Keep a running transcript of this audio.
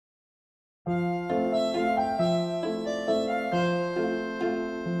You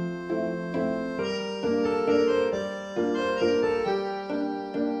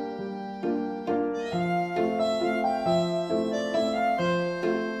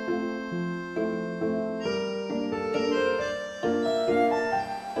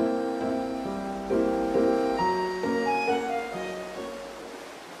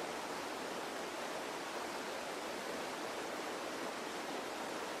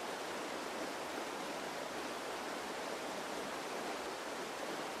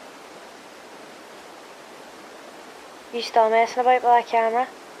still messing about with that camera?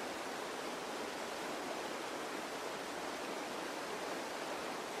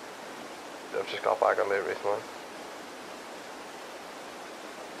 I've just got back on late recently.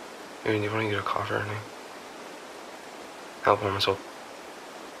 You want to get a coffee or anything? Help warm us up.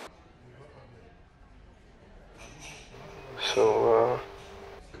 So,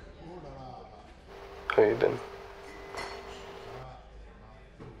 how you been?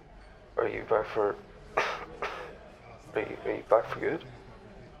 Are you back for... Are you back for good?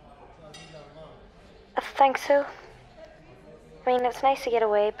 I think so. I mean, it's nice to get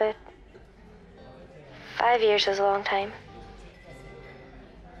away, but 5 years is a long time.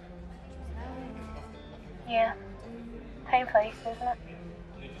 Yeah. Time flies, doesn't it?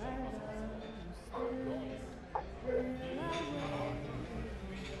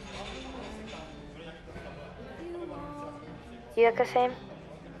 You look the same,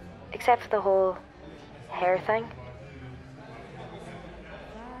 except for the whole hair thing.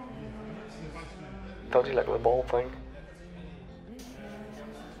 Thought you liked the ball thing.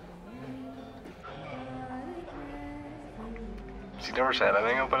 She never said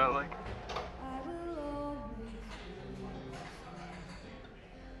anything about it, like.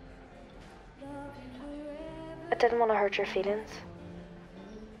 I didn't want to hurt your feelings.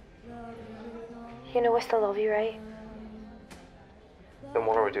 You know I still love you, right? Then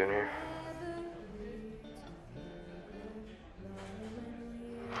what are we doing here?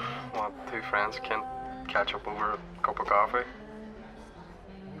 What, two friends can't catch up over a cup of coffee?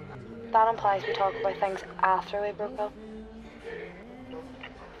 That implies we talk about things after we broke up.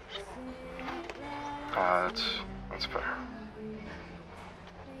 That's fair.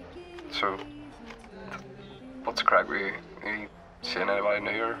 So, what's the crack with you? Are you seeing anybody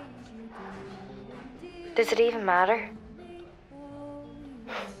new or? Does it even matter?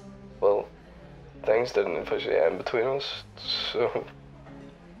 Well, things didn't officially end between us, so...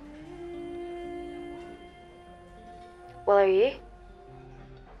 Well, are you?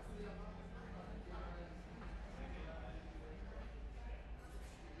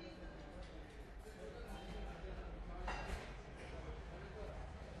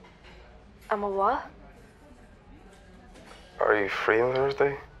 I'm a what? Are you free on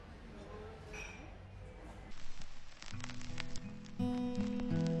Thursday?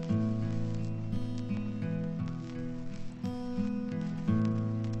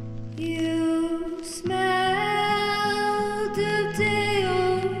 You smelled of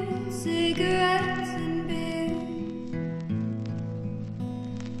day-old cigarettes and beer.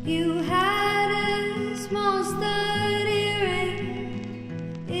 You had a small study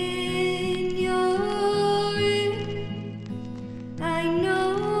ring in your ear. I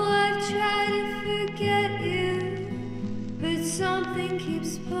know I've tried to forget you, but something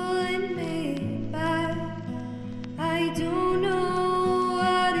keeps pulling me back. I don't know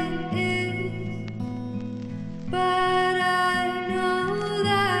what it is, but I know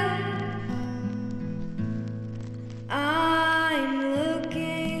that I'm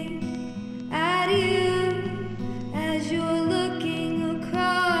looking at you as you're looking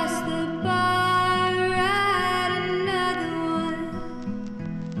across the bar at another one.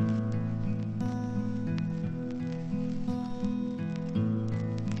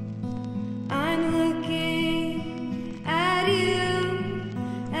 I'm looking at you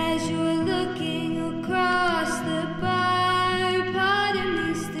as you're looking across the bar. Part of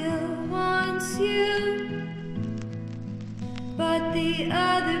me still wants you, but the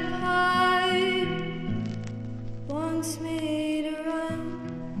other part wants me to run.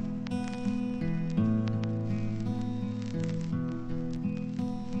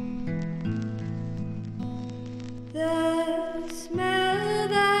 The smell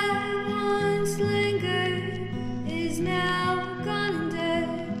that once lingered is now gone and dead,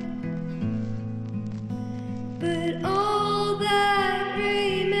 but all that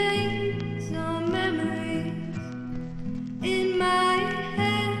remains are memories in my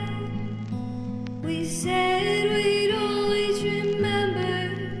head. We said we'd always remember,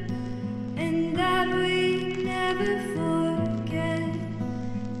 and that we'd never forget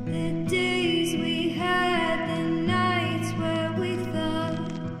the day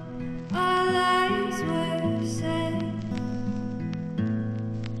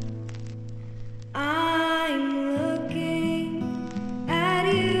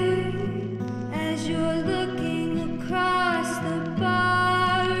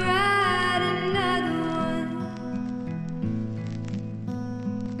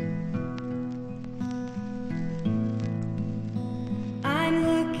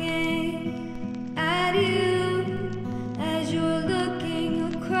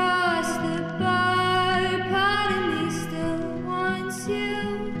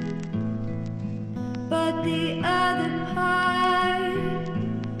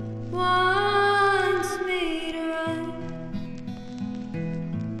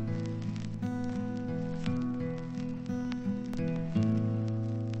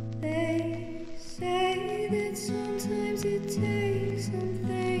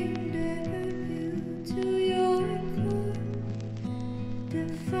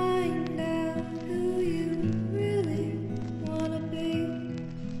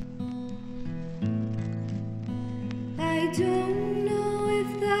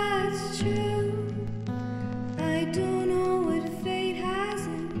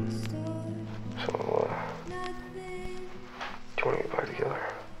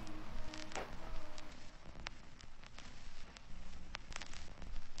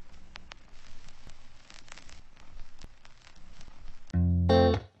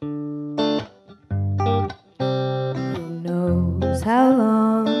knows how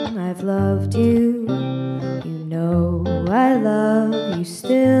long I've loved you. You know I love you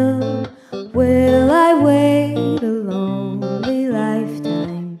still.